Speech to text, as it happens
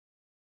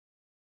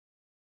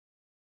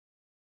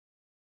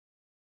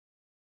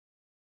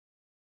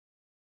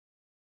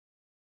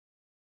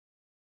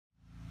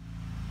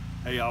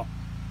Hey y'all,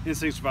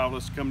 Instinct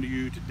Survivalist coming to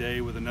you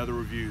today with another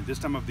review, this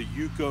time of the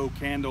UCO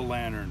Candle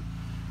Lantern.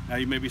 Now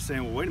you may be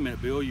saying, well wait a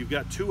minute Bill, you've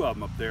got two of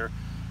them up there,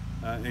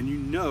 and you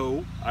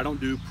know I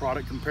don't do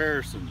product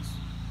comparisons,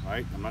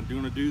 right? I'm not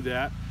going to do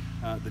that.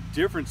 The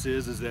difference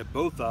is that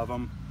both of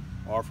them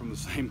are from the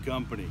same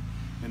company.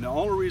 And the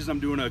only reason I'm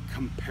doing a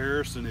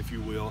comparison, if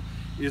you will,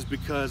 is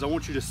because I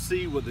want you to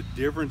see what the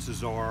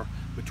differences are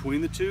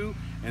between the two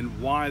and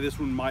why this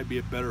one might be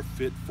a better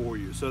fit for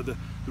you. So the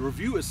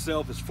review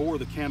itself is for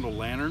the Candle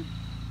Lantern,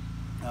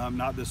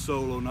 not the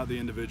solo, not the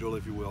individual,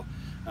 if you will,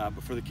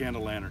 but for the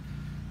Candle Lantern.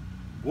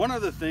 One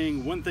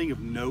thing of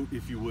note,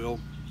 if you will,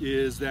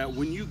 is that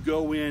when you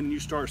go in and you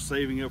start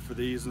saving up for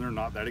these, and they're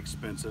not that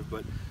expensive,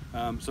 but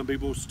some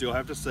people still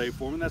have to save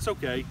for them, and that's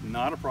okay,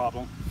 not a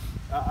problem.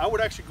 I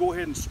would actually go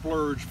ahead and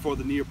splurge for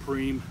the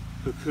neoprene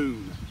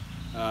cocoon.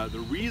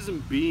 The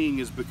reason being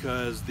is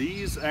because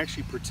these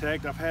actually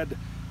protect. I've had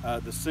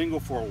the single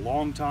for a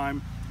long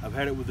time. I've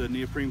had it with the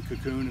neoprene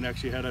cocoon and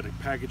actually had a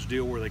package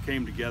deal where they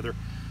came together.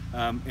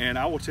 And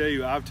I will tell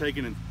you, I've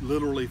taken and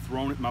literally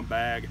thrown it in my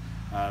bag,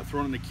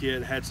 thrown it in the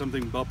kit, had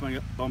something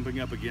bumping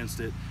up against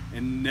it,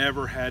 and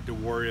never had to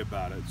worry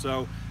about it.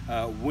 So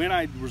when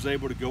I was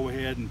able to go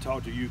ahead and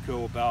talk to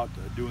UCO about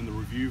doing the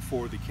review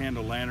for the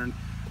Candle Lantern,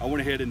 I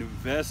went ahead and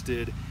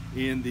invested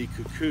in the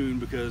cocoon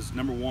because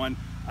number one,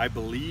 I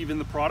believe in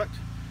the product.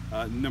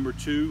 Number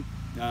two,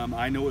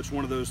 I know it's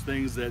one of those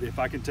things that if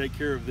I can take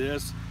care of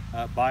this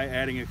by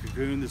adding a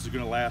cocoon, this is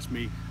going to last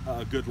me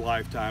a good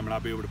lifetime, and I'll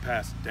be able to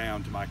pass it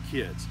down to my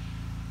kids.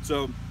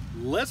 So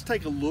let's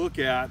take a look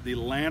at the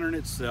lantern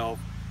itself,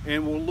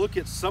 and we'll look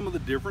at some of the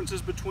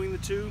differences between the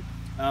two,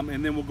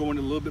 and then we'll go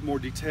into a little bit more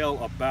detail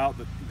about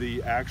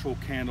the actual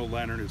candle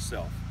lantern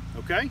itself.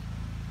 Okay?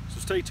 So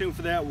stay tuned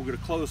for that. We'll get a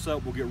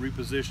close-up, we'll get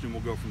repositioned, and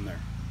we'll go from there.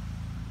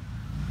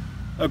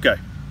 Okay.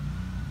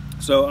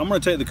 So I'm going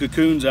to take the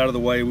cocoons out of the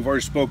way. We've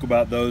already spoke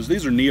about those.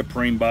 These are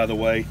neoprene, by the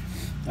way.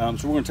 So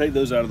we're going to take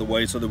those out of the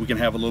way so that we can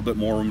have a little bit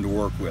more room to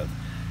work with.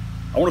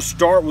 I want to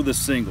start with the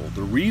single.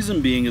 The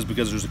reason being is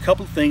because there's a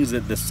couple of things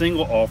that the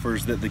single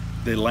offers that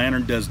the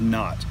lantern does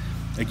not.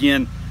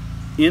 Again,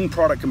 in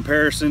product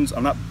comparisons,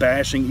 I'm not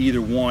bashing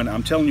either one.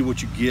 I'm telling you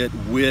what you get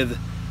with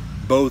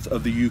both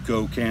of the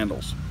UCO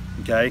candles.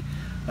 Okay.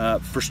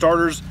 For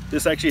starters,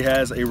 this actually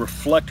has a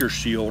reflector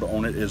shield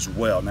on it as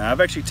well. Now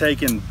I've actually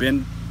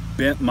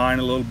bent mine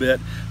a little bit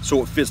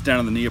so it fits down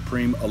in the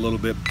neoprene a little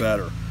bit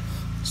better.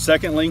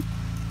 Secondly,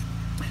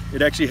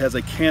 it actually has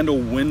a candle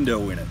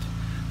window in it.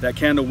 That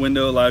candle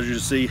window allows you to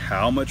see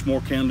how much more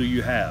candle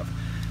you have.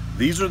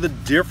 These are the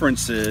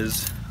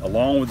differences,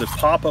 along with the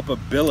pop-up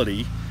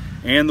ability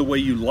and the way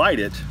you light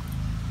it,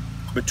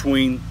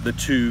 between the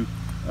two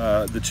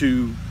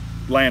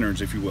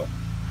lanterns, if you will.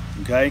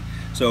 Okay,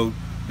 so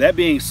that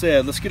being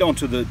said, let's get on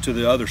to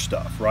the other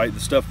stuff, right? The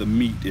stuff, the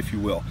meat, if you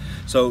will.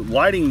 So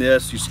lighting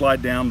this, you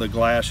slide down the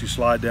glass, you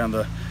slide down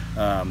the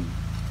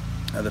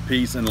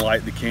piece and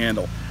light the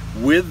candle.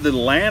 With the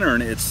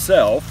lantern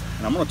itself,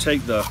 and I'm going to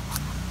take the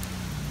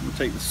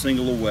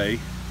single away,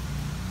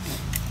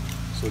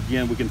 so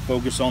again we can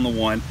focus on the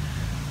one.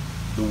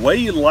 The way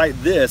you light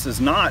this is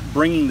not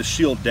bringing the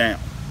shield down.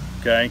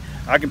 Okay,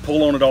 I can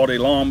pull on it all day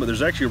long, but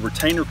there's actually a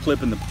retainer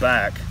clip in the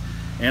back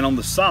and on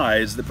the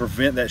sides that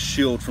prevent that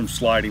shield from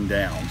sliding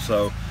down.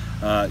 So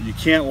you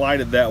can't light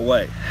it that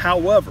way.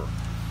 However,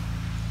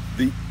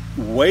 the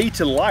way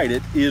to light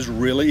it is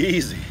really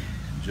easy.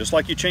 Just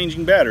like you're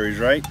changing batteries,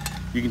 right?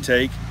 You can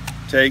take,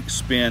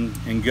 spin,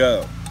 and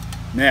go.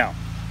 Now,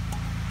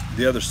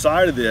 the other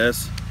side of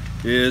this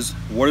is,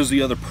 what is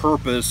the other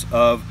purpose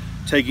of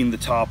taking the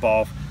top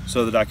off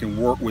so that I can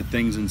work with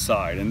things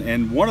inside?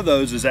 And one of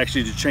those is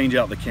actually to change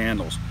out the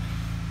candles.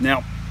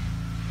 Now,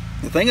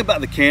 the thing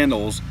about the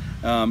candles,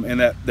 and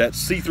that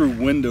see-through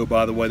window,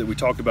 by the way, that we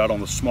talked about on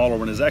the smaller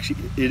one, is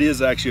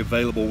actually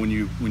available when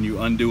you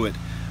undo it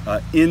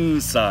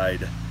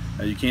inside.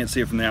 You can't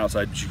see it from the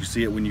outside, but you can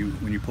see it when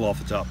you pull off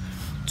the top.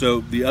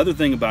 So the other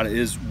thing about it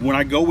is, when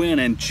I go in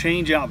and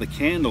change out the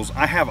candles,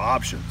 I have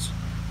options.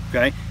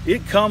 Okay,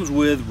 it comes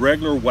with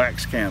regular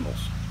wax candles.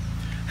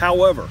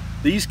 However,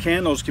 these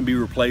candles can be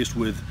replaced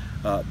with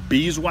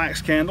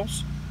beeswax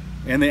candles,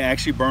 and they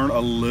actually burn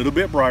a little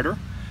bit brighter,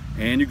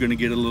 and you're going to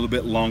get a little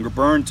bit longer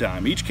burn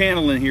time. Each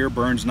candle in here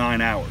burns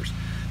 9 hours.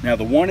 Now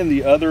the one in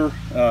the other,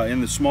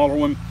 in the smaller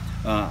one,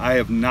 I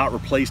have not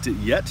replaced it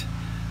yet.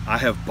 I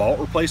have bought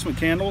replacement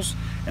candles,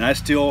 and I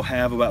still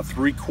have about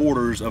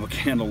 3/4 of a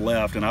candle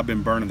left, and I've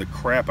been burning the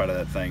crap out of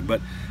that thing.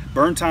 But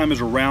burn time is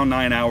around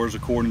 9 hours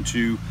according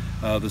to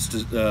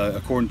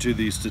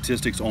the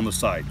statistics on the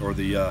site, or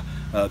the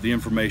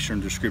information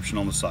and description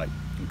on the site.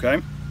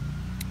 Okay.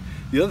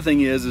 The other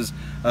thing is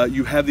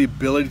you have the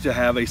ability to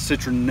have a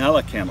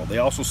citronella candle. They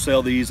also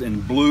sell these in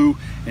blue,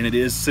 and it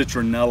is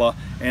citronella,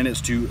 and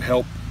it's to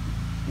help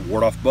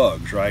ward off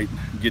bugs, right?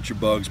 Get your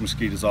bugs,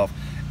 mosquitoes off.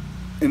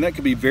 And that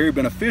could be very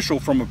beneficial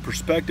from a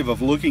perspective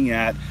of looking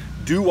at,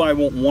 do I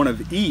want one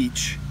of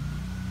each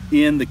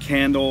in the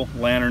candle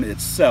lantern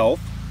itself?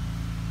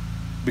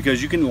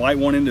 Because you can light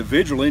one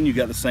individually and you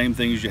got the same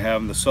thing as you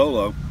have in the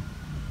solo.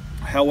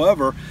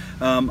 However,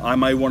 I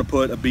may want to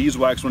put a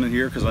beeswax one in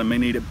here because I may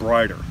need it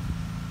brighter.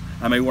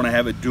 I may want to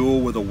have it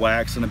dual with a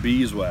wax and a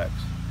beeswax.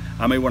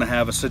 I may want to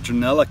have a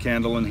citronella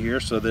candle in here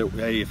so that,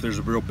 hey, if there's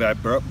a real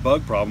bad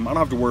bug problem, I don't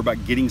have to worry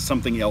about getting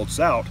something else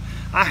out.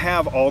 I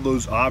have all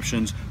those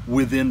options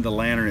within the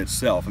lantern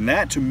itself. And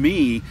that, to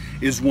me,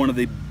 is one of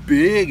the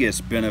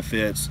biggest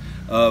benefits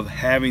of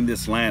having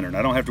this lantern.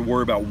 I don't have to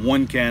worry about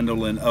one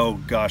candle and, oh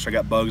gosh, I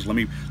got bugs, let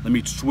me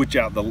switch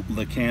out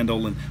the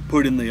candle and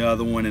put in the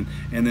other one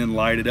and then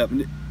light it up.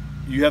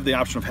 You have the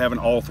option of having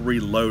all three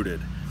loaded.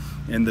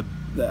 And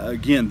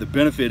again, the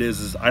benefit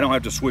is I don't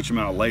have to switch them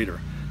out later.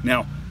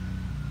 Now,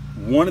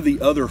 one of the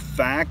other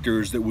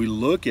factors that we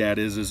look at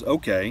is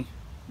okay,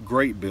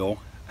 great, Bill,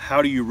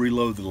 how do you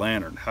reload the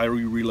lantern? How do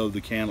you reload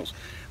the candles?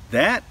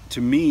 That,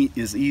 to me,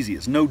 is easy.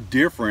 It's no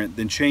different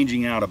than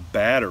changing out a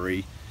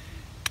battery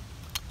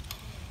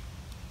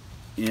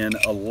in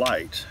a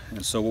light.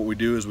 And so what we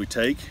do is we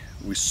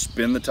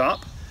spin the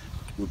top,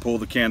 we pull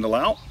the candle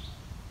out,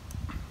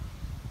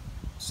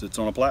 sits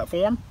on a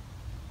platform,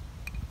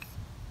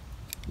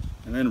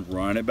 and then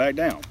run it back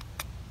down.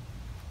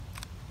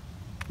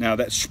 Now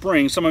that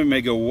spring, some of you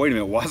may go, wait a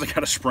minute, why has it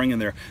got a spring in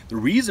there? The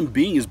reason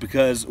being is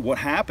because what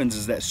happens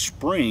is that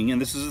spring, and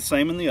this is the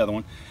same in the other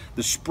one,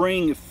 the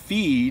spring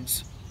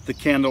feeds the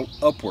candle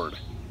upward.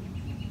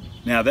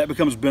 Now that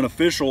becomes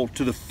beneficial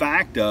to the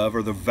fact of,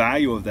 or the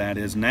value of that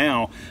is,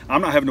 now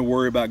I'm not having to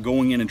worry about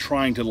going in and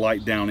trying to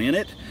light down in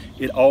it.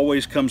 It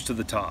always comes to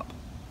the top.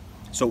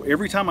 So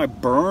every time I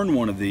burn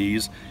one of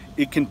these,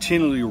 it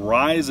continually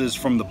rises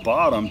from the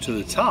bottom to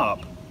the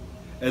top,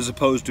 as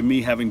opposed to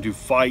me having to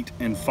fight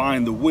and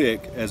find the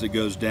wick as it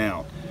goes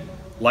down.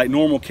 Like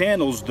normal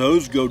candles,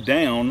 those go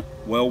down.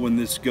 Well, when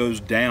this goes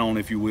down,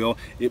 if you will,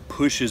 it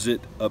pushes it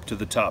up to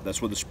the top.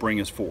 That's what the spring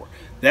is for.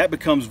 That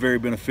becomes very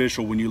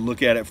beneficial when you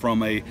look at it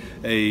from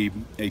a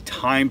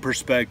time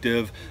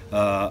perspective,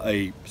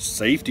 a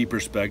safety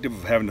perspective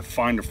of having to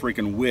find a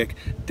freaking wick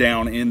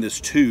down in this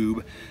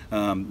tube.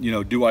 You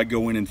know, do I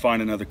go in and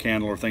find another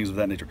candle or things of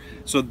that nature?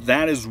 So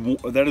that is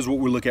what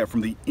we look at from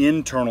the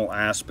internal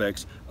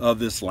aspects of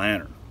this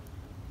lantern.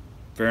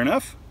 Fair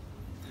enough?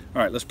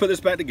 All right, let's put this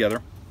back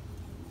together.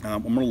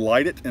 I'm going to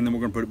light it and then we're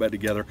going to put it back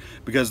together,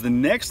 because the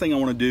next thing I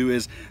want to do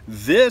is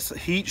this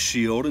heat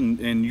shield,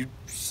 and you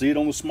see it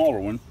on the smaller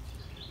one,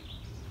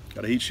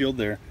 got a heat shield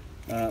there.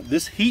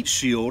 This heat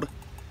shield,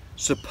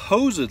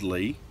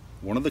 supposedly,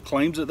 one of the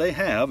claims that they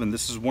have, and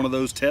this is one of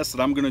those tests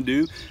that I'm going to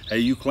do, hey,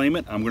 you claim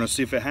it, I'm going to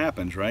see if it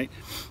happens, right?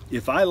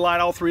 If I light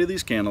all three of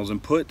these candles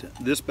and put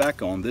this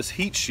back on, this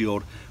heat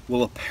shield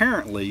will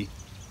apparently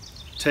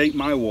take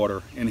my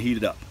water and heat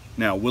it up.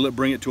 Now, will it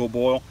bring it to a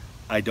boil?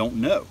 I don't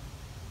know.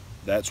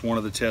 That's one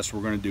of the tests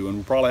we're going to do, and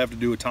we'll probably have to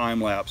do a time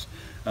lapse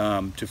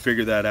to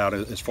figure that out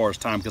as far as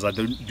time, because I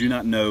do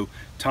not know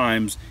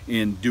times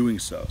in doing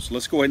so. So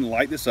let's go ahead and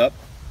light this up.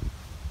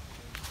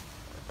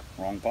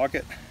 Wrong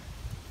pocket.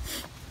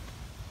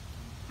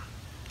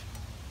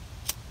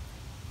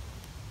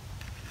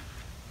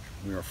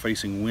 We are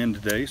facing wind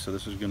today, so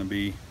this is going to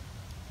be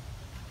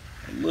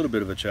a little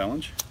bit of a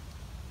challenge.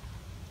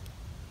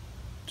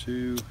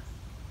 2,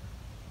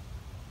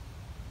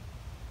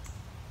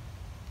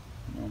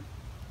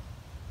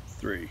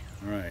 3.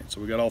 All right, so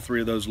we got all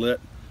three of those lit,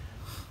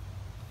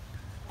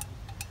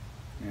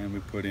 and we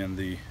put in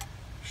the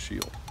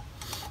shield.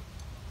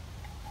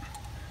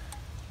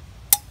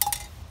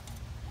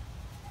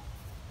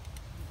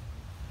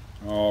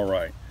 All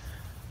right,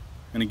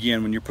 and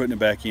again, when you're putting it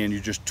back in,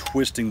 you're just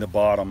twisting the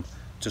bottom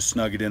to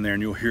snug it in there,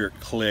 and you'll hear it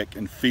click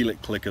and feel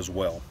it click as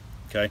well.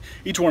 Okay,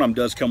 each one of them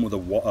does come with a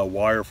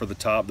wire for the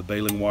top, the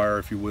baling wire,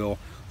 if you will,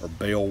 or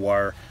bale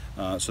wire,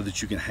 so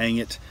that you can hang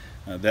it.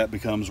 That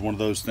becomes one of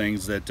those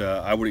things that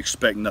I would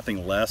expect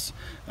nothing less.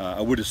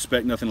 I would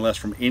expect nothing less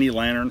from any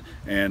lantern,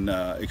 and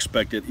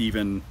expect it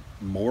even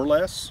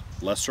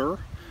lesser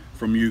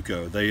from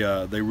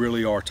UCO. They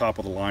really are top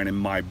of the line in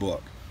my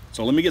book.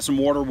 So let me get some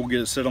water, we'll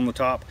get it set on the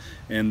top,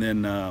 and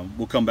then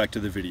we'll come back to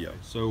the video.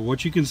 So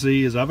what you can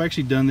see is I've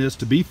actually done this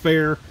to be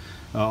fair,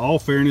 all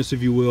fairness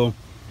if you will.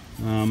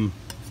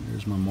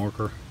 There's my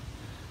marker.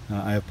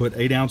 I have put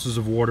 8 ounces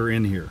of water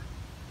in here,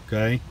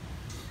 okay?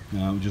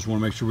 We just want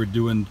to make sure we're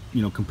doing,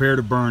 you know,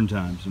 comparative burn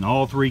times, and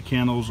all 3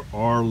 candles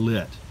are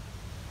lit.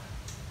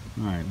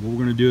 All right, what we're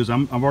going to do is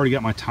I've already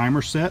got my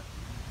timer set.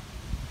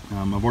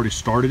 I've already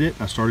started it.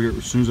 I started it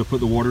as soon as I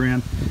put the water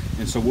in,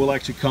 and so we'll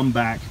actually come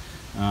back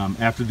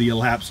after the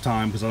elapsed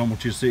time, because I don't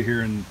want you to sit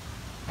here and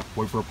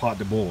wait for a pot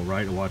to boil,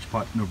 right? Or watch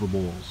pot never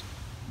boils.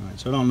 All right,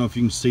 so I don't know if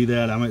you can see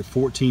that. I'm at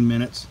 14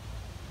 minutes.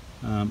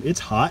 It's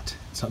hot.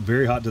 It's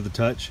very hot to the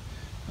touch.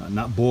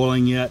 Not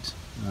boiling yet.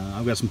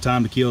 I've got some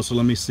time to kill, so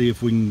let me see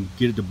if we can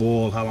get it to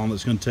boil, how long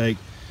it's going to take.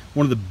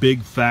 One of the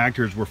big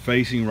factors we're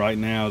facing right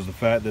now is the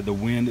fact that the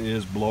wind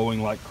is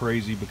blowing like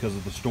crazy because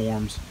of the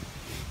storms.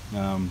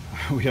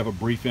 We have a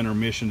brief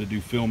intermission to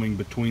do filming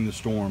between the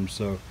storms,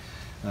 so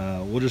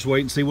we'll just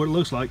wait and see what it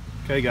looks like.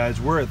 Okay guys,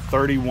 we're at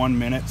 31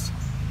 minutes,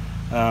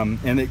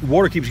 and the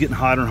water keeps getting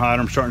hotter and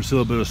hotter. I'm starting to see a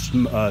little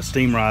bit of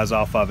steam rise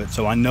off of it,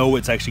 so I know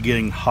it's actually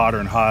getting hotter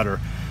and hotter.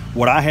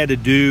 What I had to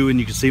do, and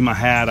you can see my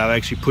hat, I've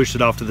actually pushed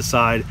it off to the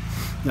side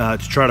to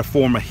try to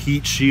form a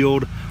heat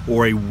shield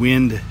or a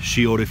wind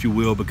shield, if you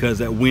will, because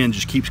that wind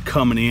just keeps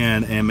coming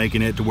in and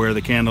making it to where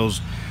the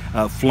candles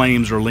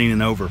flames are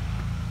leaning over.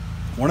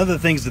 One of the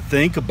things to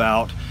think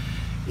about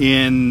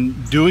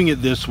in doing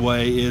it this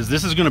way is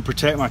this is going to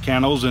protect my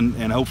candles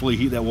and hopefully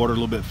heat that water a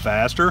little bit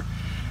faster.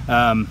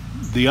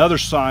 The other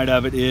side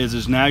of it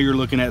is now you're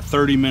looking at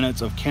 30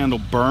 minutes of candle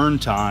burn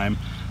time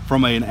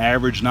from an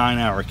average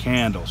 9-hour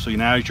candle. So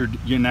now you're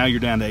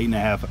down to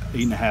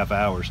 8.5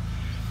 hours.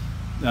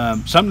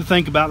 Something to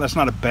think about. That's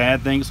not a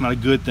bad thing. It's not a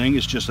good thing.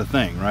 It's just a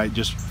thing, right?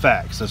 Just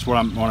facts. That's what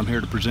I'm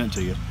here to present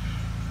to you.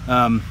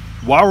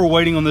 While we're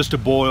waiting on this to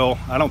boil,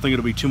 I don't think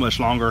it'll be too much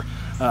longer.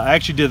 I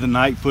actually did the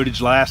night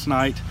footage last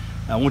night.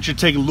 I want you to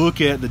take a look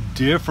at the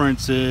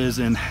differences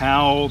in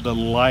how the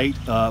light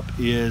up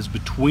is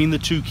between the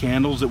two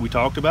candles that we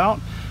talked about.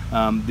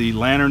 The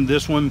lantern,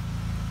 this one,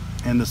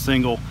 and the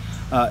single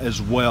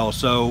as well.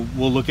 So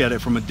we'll look at it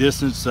from a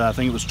distance. I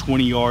think it was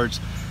 20 yards.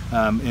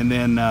 And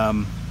then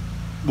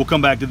we'll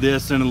come back to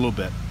this in a little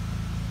bit.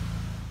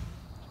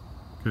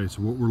 Okay,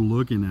 so what we're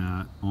looking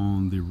at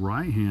on the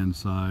right hand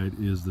side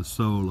is the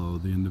solo,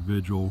 the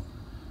individual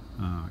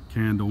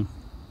candle.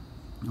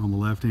 On the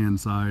left hand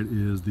side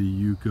is the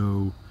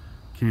UCO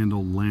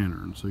candle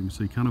lantern. So you can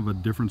see kind of a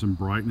difference in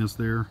brightness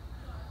there.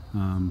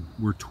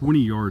 We're 20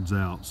 yards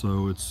out,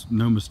 so it's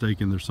no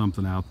mistaking there's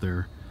something out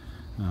there.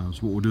 So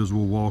what we'll do is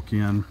we'll walk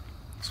in,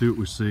 see what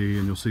we see,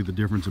 and you'll see the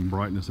difference in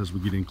brightness as we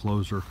get in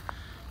closer.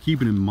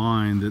 Keeping in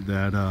mind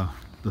that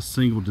the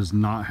single does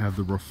not have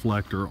the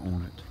reflector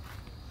on it.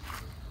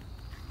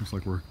 Looks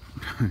like we're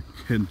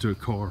heading to a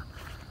car.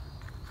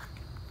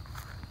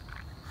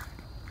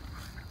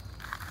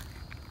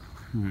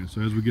 All right,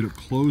 so as we get up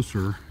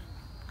closer,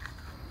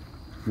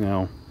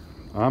 now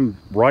I'm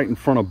right in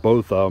front of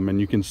both of them,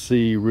 and you can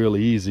see real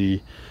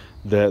easy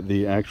that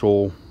the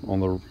actual on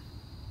the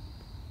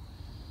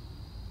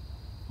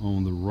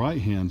right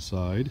hand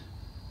side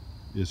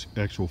is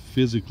actual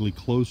physically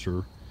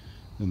closer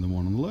than the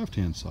one on the left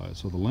hand side.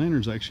 So the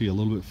lantern's actually a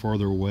little bit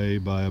farther away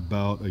by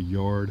about a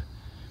yard.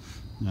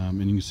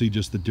 And you can see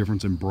just the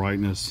difference in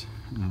brightness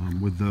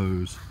with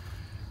those.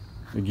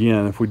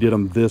 Again, if we did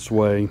them this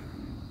way,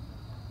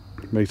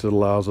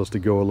 allows us to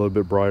go a little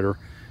bit brighter.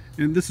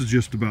 And this is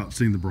just about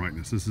seeing the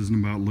brightness. This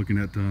isn't about looking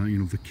at you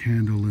know, the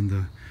candle and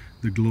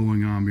the glowing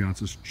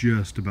ambiance. It's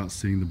just about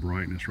seeing the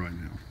brightness right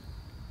now.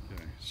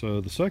 Okay,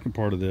 so the second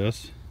part of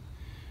this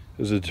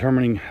is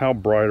determining how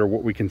bright or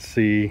what we can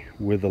see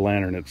with the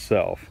lantern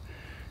itself.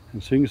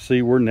 And so you can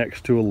see we're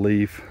next to a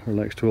leaf, we're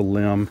next to a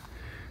limb,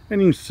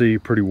 and you can see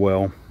pretty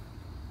well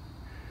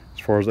as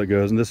far as that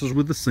goes. And this is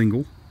with the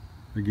single,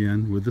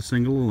 again, with the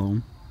single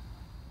alone.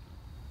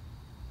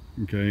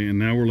 Okay, and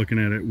now we're looking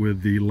at it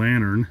with the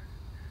lantern,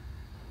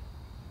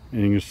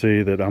 and you can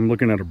see that I'm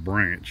looking at a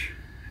branch,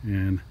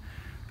 and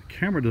the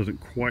camera doesn't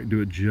quite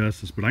do it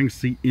justice, but I can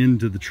see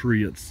into the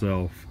tree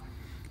itself,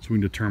 so we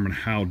can determine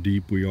how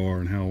deep we are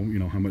and how, you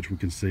know, how much we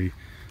can see.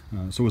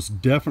 So it's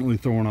definitely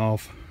throwing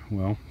off,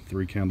 well,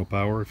 3 candle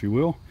power, if you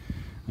will,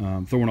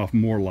 throwing off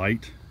more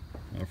light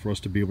for us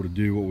to be able to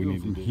do what we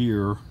need to do.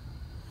 Here,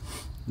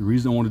 the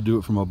reason I want to do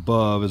it from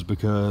above is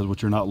because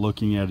what you're not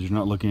looking at is you're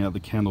not looking at the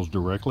candles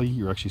directly.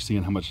 You're actually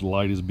seeing how much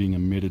light is being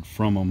emitted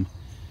from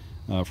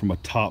them from a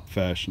top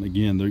fashion.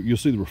 Again, you'll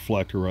see the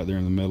reflector right there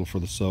in the middle for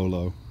the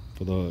solo,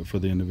 for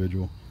the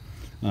individual.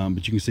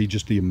 But you can see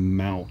just the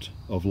amount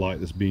of light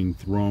that's being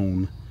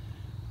thrown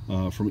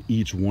from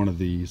each one of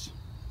these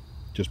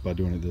just by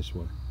doing it this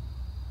way.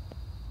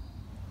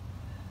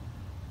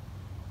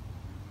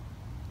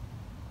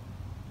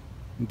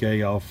 Okay,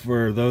 y'all,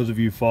 for those of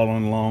you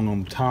following along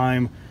on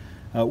time,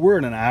 we're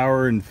at 1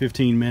 hour and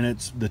 15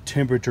 minutes. The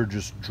temperature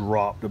just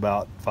dropped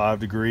about 5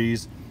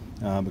 degrees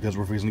because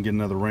we're fixing to get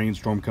another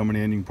rainstorm coming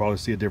in. You can probably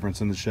see a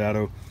difference in the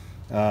shadow.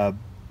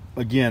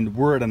 Again,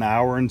 we're at 1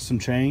 hour and some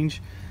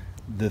change.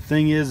 The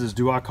thing is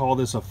do I call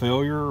this a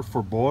failure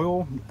for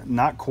boil?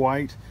 Not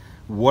quite.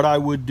 What I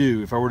would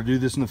do if I were to do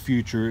this in the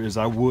future is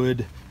I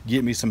would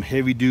get me some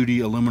heavy duty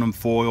aluminum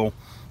foil,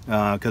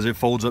 because it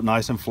folds up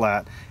nice and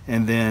flat,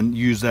 and then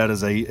use that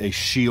as a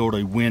shield,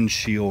 a wind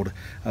shield,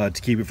 to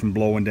keep it from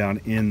blowing down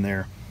in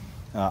there.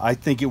 I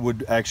think it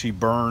would actually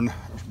burn.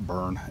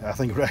 I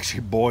think it would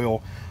actually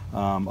boil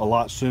a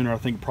lot sooner. I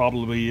think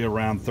probably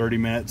around 30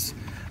 minutes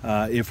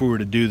if we were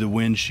to do the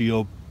wind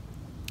shield.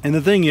 And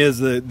the thing is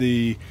that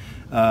the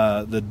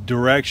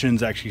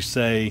directions actually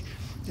say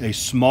a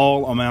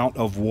small amount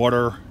of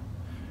water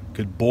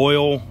could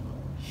boil,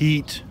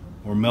 heat,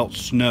 or melt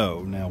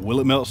snow. Now,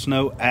 will it melt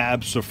snow?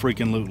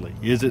 Abso-freaking-lutely.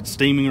 Is it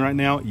steaming right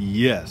now?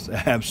 Yes,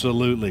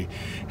 absolutely.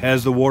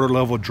 Has the water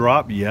level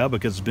dropped? Yeah,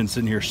 because it's been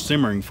sitting here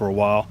simmering for a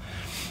while.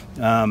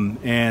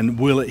 And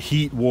will it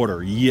heat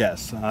water?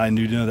 Yes, I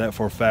do know that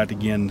for a fact.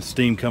 Again,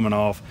 steam coming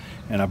off,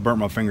 and I burnt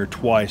my finger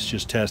twice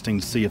just testing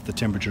to see if the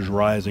temperature's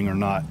rising or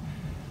not.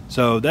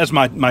 So that's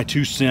my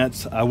 2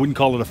 cents. I wouldn't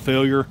call it a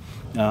failure.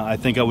 I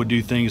think I would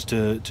do things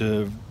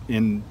to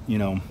in, you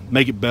know,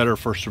 make it better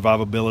for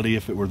survivability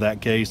if it were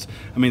that case.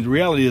 I mean, the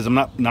reality is I'm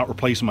not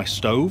replacing my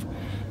stove,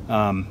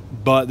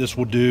 but this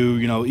will do,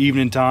 you know,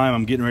 evening time,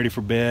 I'm getting ready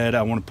for bed,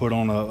 I want to put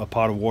on a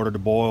pot of water to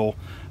boil,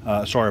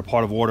 a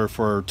pot of water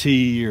for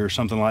tea or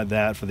something like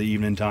that for the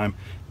evening time.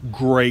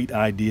 Great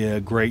idea,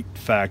 great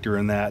factor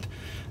in that.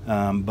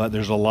 But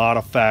there's a lot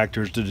of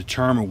factors to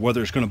determine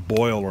whether it's going to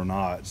boil or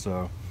not.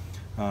 So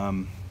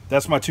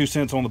that's my 2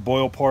 cents on the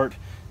boil part.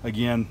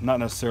 Again, not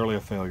necessarily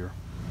a failure.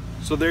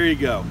 So there you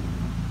go.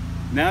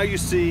 Now you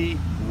see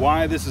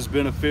why this is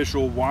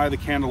beneficial, why the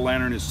candle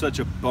lantern is such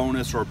a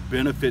bonus or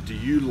benefit to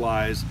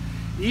utilize.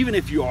 Even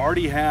if you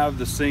already have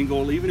the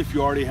single, even if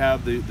you already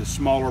have the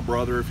smaller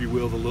brother, if you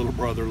will, the little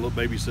brother, little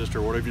baby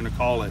sister, whatever you're gonna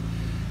call it,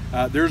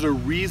 there's a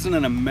reason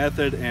and a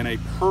method and a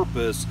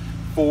purpose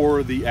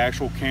for the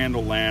actual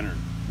candle lantern.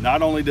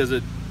 Not only does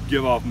it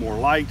give off more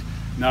light,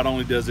 not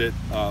only does it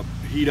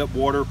heat up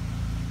water,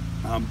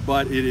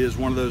 but it is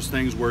one of those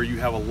things where you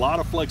have a lot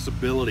of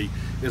flexibility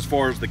as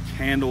far as the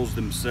candles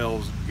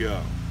themselves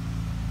go.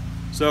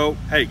 So,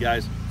 hey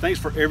guys, thanks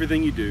for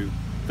everything you do.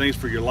 Thanks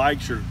for your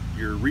likes, your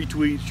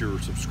retweets, your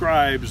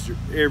subscribes,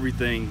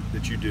 everything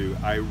that you do.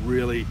 I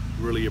really,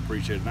 really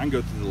appreciate it. And I can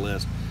go through the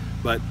list,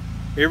 but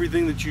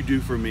everything that you do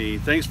for me.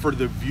 Thanks for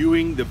the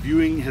viewing. The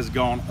viewing has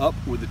gone up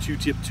with the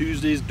 2-Tip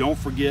Tuesdays. Don't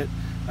forget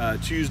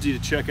Tuesday to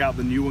check out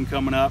the new one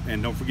coming up,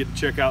 and don't forget to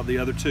check out the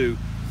other two.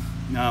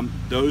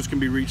 Those can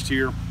be reached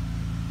here.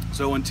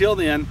 So until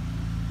then,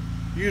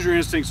 use your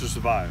instincts to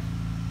survive.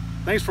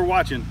 Thanks for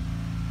watching.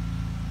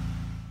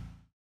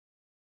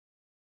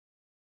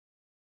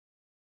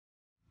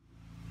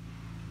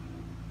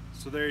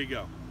 So there you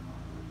go.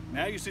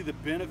 Now you see the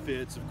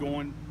benefits of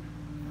going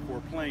for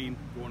a plane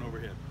going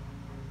overhead.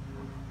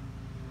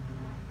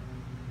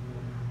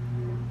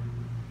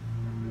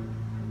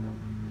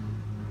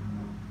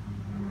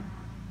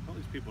 All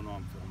these people know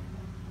I'm filming.